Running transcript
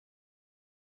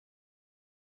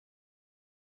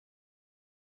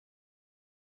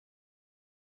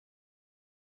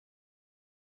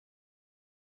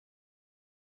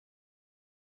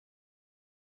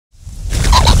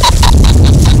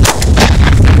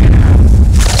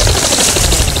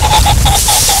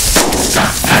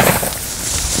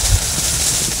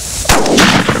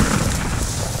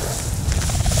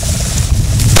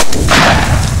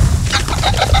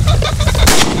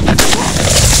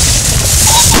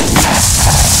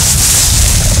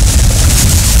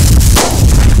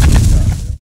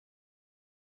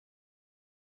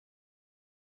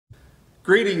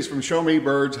Greetings from Show Me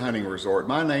Birds Hunting Resort.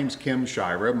 My name's Kim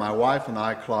Shira. My wife and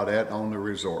I, Claudette, own the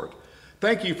resort.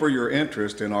 Thank you for your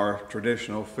interest in our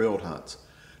traditional field hunts.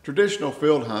 Traditional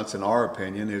field hunts, in our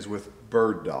opinion, is with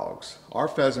bird dogs. Our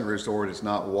pheasant resort is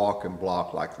not walk and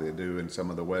block like they do in some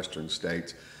of the western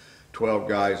states. 12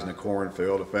 guys in a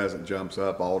cornfield, a pheasant jumps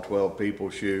up, all 12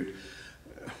 people shoot.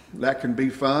 That can be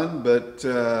fun, but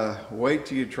wait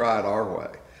till you try it our way.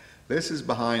 This is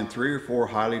behind 3 or 4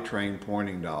 highly trained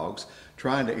pointing dogs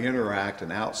trying to interact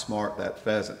and outsmart that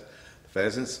pheasant. The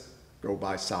pheasants go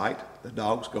by sight, the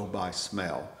dogs go by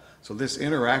smell. So this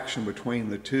interaction between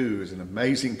the two is an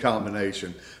amazing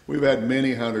combination. We've had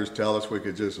many hunters tell us we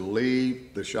could just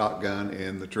leave the shotgun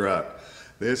in the truck.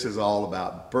 This is all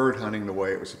about bird hunting the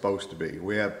way it was supposed to be.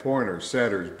 We have pointers,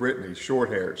 setters, Brittany's, short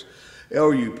hairs,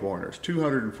 LU pointers,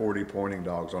 240 pointing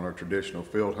dogs on our traditional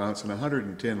field hunts, and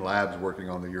 110 labs working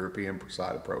on the European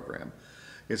Presider program.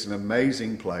 It's an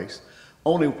amazing place,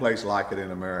 only place like it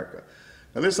in America.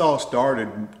 Now this all started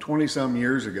 20-some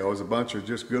years ago as a bunch of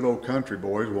just good old country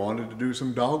boys wanted to do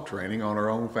some dog training on our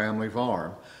own family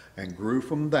farm, and grew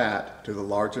from that to the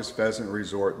largest pheasant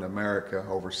resort in America,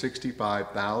 over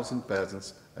 65,000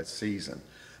 pheasants a season.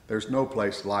 There's no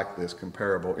place like this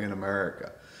comparable in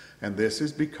America. And this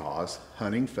is because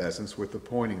hunting pheasants with the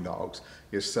pointing dogs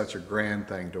is such a grand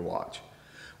thing to watch.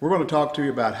 We're going to talk to you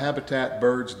about habitat,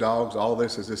 birds, dogs, all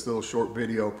this as this little short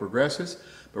video progresses.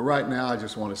 But right now I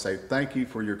just want to say thank you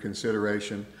for your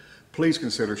consideration. Please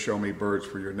consider Show Me Birds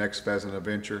for your next pheasant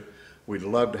adventure. We'd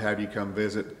love to have you come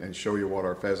visit and show you what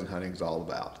our pheasant hunting is all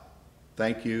about.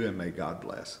 Thank you, and may God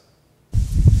bless.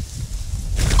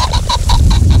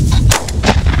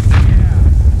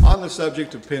 On the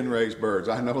subject of pen-raised birds,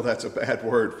 I know that's a bad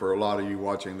word for a lot of you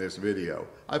watching this video.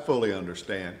 I fully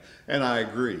understand, and I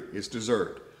agree, it's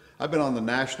deserved. I've been on the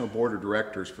National Board of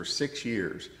Directors for 6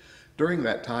 years. During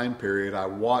that time period, I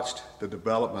watched the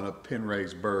development of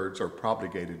pen-raised birds, or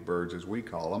propagated birds as we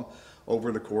call them,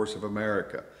 over the course of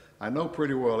America. I know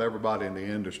pretty well everybody in the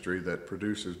industry that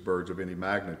produces birds of any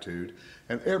magnitude,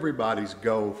 and everybody's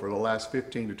goal for the last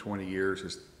 15 to 20 years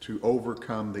is to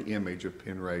overcome the image of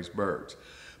pen-raised birds.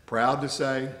 Proud to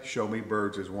say, Show Me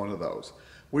Birds is one of those.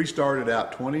 We started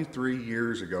out 23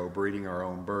 years ago breeding our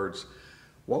own birds.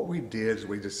 What we did is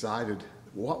we decided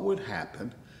what would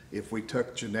happen if we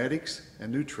took genetics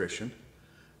and nutrition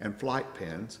and flight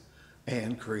pens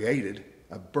and created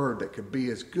a bird that could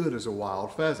be as good as a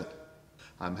wild pheasant.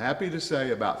 I'm happy to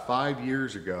say about 5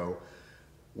 years ago,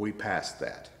 we passed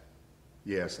that.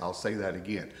 Yes, I'll say that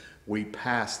again. We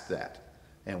passed that,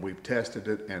 and we've tested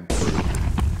it and proved it.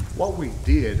 What we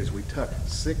did is we took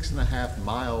 6.5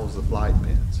 miles of flight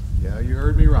pens. Yeah, you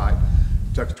heard me right.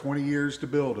 It took 20 years to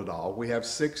build it all. We have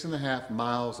 6.5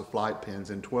 miles of flight pens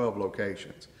in 12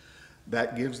 locations.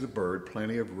 That gives the bird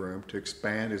plenty of room to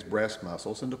expand his breast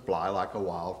muscles and to fly like a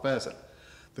wild pheasant.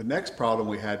 The next problem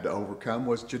we had to overcome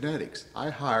was genetics. I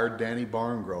hired Danny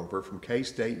Barngrover from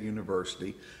K-State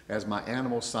University as my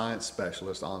animal science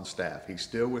specialist on staff. He's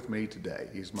still with me today.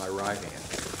 He's my right hand.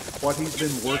 What he's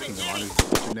been working on is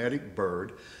a genetic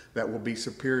bird that will be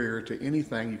superior to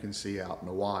anything you can see out in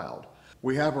the wild.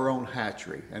 We have our own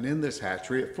hatchery, and in this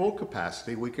hatchery, at full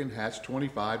capacity, we can hatch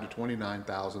 25 to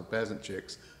 29,000 pheasant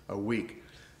chicks a week.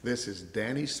 This is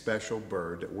Danny's special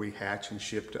bird that we hatch and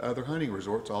ship to other hunting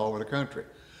resorts all over the country.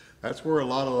 That's where a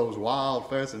lot of those wild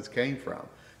pheasants came from.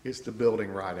 It's the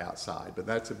building right outside, but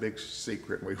that's a big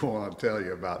secret. We won't tell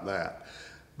you about that.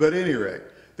 But at any rate,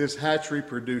 this hatchery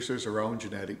produces our own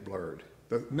genetic bird.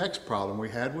 The next problem we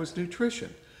had was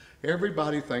nutrition.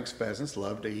 Everybody thinks pheasants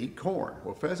love to eat corn.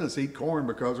 Well, pheasants eat corn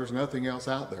because there's nothing else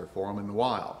out there for them in the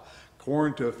wild.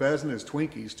 Corn to a pheasant is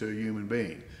Twinkies to a human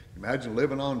being. Imagine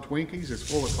living on Twinkies, it's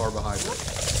full of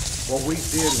carbohydrates. What we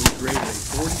did, we created a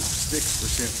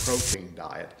 46% protein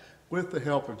diet. With the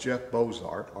help of Jeff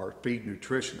Bozart, our feed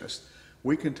nutritionist,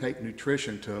 we can take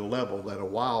nutrition to a level that a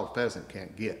wild pheasant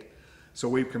can't get. So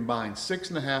we've combined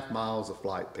 6.5 miles of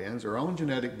flight pens, our own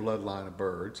genetic bloodline of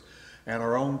birds, and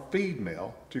our own feed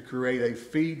mill to create a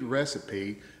feed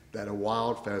recipe that a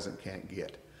wild pheasant can't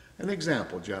get. An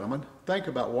example, gentlemen, think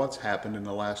about what's happened in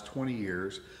the last 20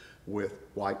 years with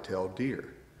white-tailed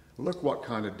deer. Look what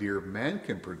kind of deer man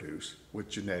can produce with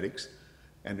genetics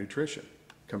and nutrition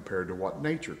compared to what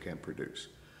nature can produce.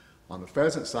 On the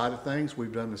pheasant side of things,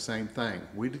 we've done the same thing.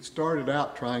 We started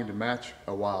out trying to match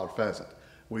a wild pheasant.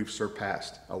 We've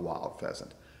surpassed a wild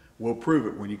pheasant. We'll prove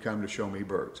it when you come to Show Me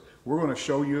Birds. We're going to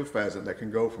show you a pheasant that can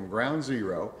go from ground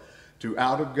zero to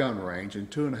out of gun range in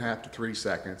 2.5 to 3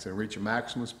 seconds and reach a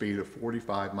maximum speed of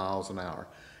 45 miles an hour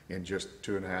in just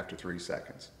 2.5 to 3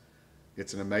 seconds.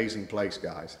 It's an amazing place,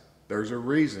 guys. There's a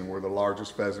reason we're the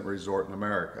largest pheasant resort in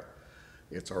America.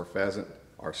 It's our pheasant,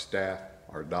 our staff,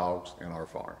 our dogs, and our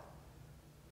farm.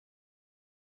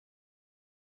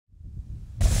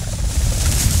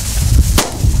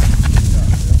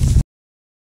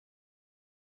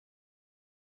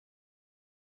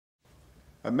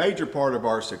 A major part of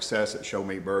our success at Show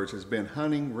Me Birds has been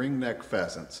hunting ringneck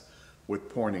pheasants with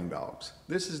pointing dogs.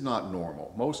 This is not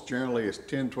normal. Most generally it's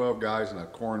 10, 12 guys in a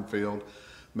cornfield,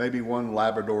 maybe one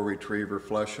Labrador retriever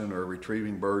flushing or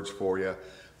retrieving birds for you.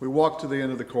 We walk to the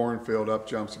end of the cornfield, up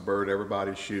jumps a bird,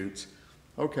 everybody shoots.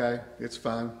 Okay, it's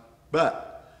fun.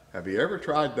 But have you ever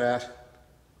tried that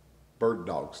bird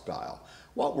dog style?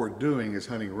 What we're doing is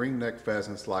hunting ringneck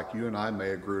pheasants like you and I may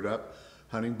have grew up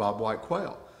hunting bobwhite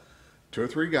quail. 2 or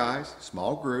 3 guys,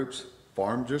 small groups,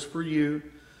 farmed just for you.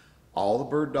 All the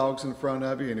bird dogs in front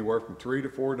of you, anywhere from 3 to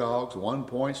 4 dogs, 1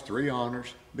 points, 3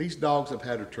 honors. These dogs have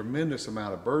had a tremendous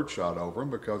amount of bird shot over them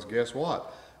because guess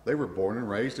what? They were born and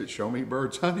raised at Show Me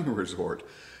Birds Hunting Resort.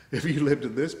 If you lived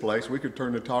at this place, we could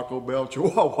turn the Taco Bell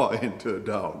Chihuahua into a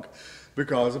dog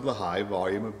because of the high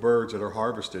volume of birds that are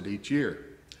harvested each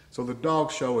year. So the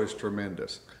dog show is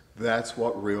tremendous. That's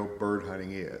what real bird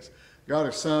hunting is. Got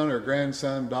a son or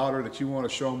grandson, daughter that you want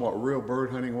to show them what real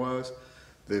bird hunting was?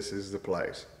 This is the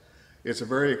place. It's a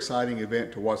very exciting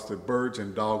event to watch the birds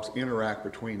and dogs interact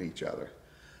between each other.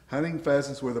 Hunting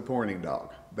pheasants with a pointing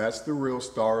dog. That's the real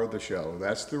star of the show.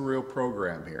 That's the real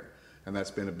program here. And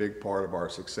that's been a big part of our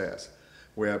success.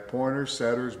 We have pointers,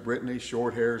 setters, Brittany,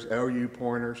 short hairs, LU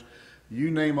pointers.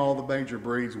 You name all the major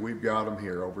breeds, we've got them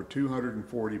here. Over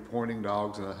 240 pointing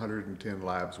dogs and 110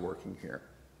 labs working here.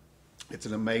 It's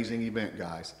an amazing event,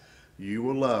 guys. You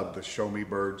will love the Show Me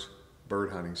Birds bird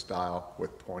hunting style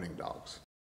with pointing dogs.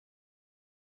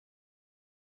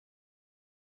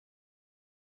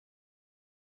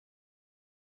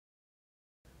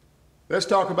 Let's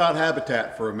talk about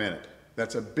habitat for a minute.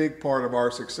 That's a big part of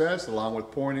our success. Along with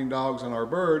pointing dogs and our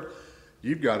bird,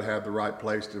 you've got to have the right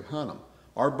place to hunt them.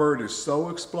 Our bird is so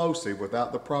explosive,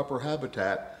 without the proper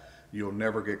habitat, you'll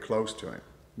never get close to him.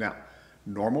 Now,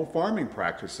 normal farming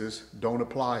practices don't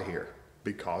apply here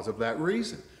because of that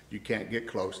reason. You can't get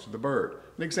close to the bird.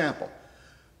 An example,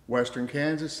 Western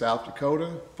Kansas, South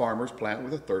Dakota, farmers plant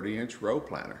with a 30-inch row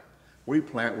planter. We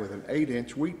plant with an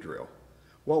 8-inch wheat drill.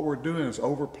 What we're doing is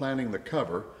overplanting the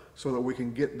cover so that we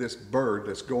can get this bird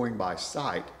that's going by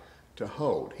sight to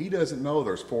hold. He doesn't know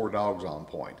there's 4 dogs on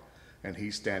point and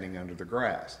he's standing under the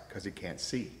grass because he can't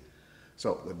see.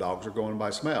 So the dogs are going by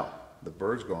smell, the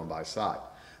bird's going by sight.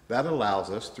 That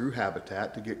allows us, through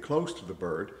habitat, to get close to the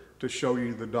bird to show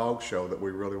you the dog show that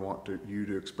we really want you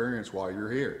to experience while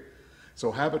you're here.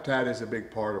 So habitat is a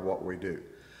big part of what we do.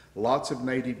 Lots of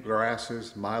native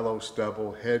grasses, milo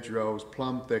stubble, hedgerows,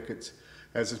 plum thickets.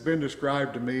 As it's been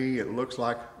described to me, it looks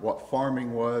like what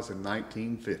farming was in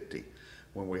 1950,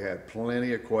 when we had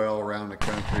plenty of quail around the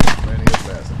country and plenty of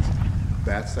pheasants.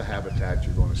 That's the habitat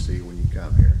you're going to see when you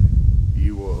come here.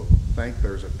 You will think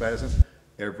there's a pheasant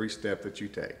every step that you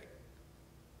take.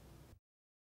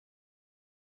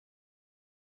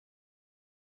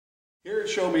 Here at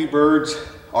Show Me Birds,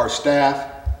 our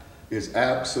staff is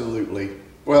absolutely,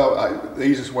 well, the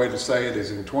easiest way to say it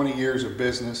is in 20 years of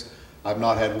business, I've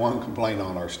not had one complaint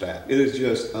on our staff. It is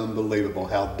just unbelievable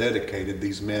how dedicated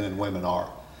these men and women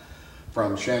are.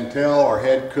 From Chantel, our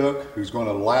head cook, who's going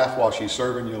to laugh while she's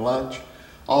serving you lunch,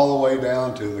 all the way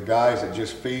down to the guys that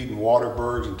just feed and water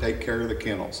birds and take care of the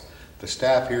kennels. The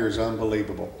staff here is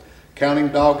unbelievable. Counting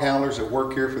dog handlers that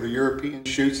work here for the European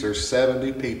shoots, there's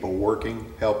 70 people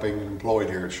working, helping, and employed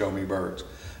here at Show Me Birds.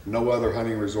 No other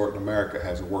hunting resort in America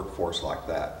has a workforce like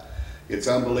that. It's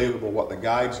unbelievable what the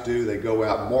guides do. They go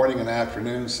out morning and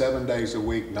afternoon, 7 days a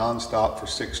week, nonstop for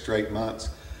 6 straight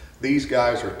months. These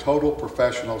guys are total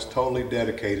professionals, totally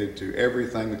dedicated to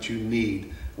everything that you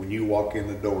need when you walk in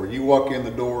the door. You walk in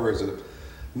the door as a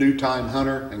new time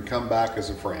hunter and come back as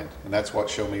a friend. And that's what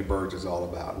Show Me Birds is all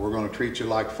about. We're going to treat you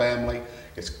like family.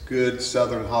 It's good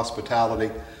Southern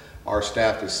hospitality. Our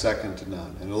staff is second to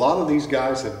none. And a lot of these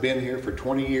guys have been here for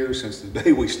 20 years since the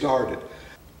day we started.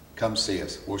 Come see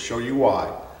us. We'll show you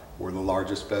why we're the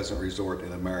largest pheasant resort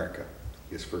in America.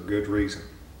 It's for good reason.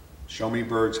 Show Me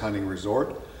Birds Hunting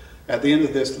Resort. At the end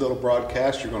of this little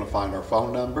broadcast, you're going to find our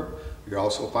phone number. You'll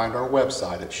also find our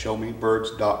website at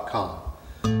showmebirds.com.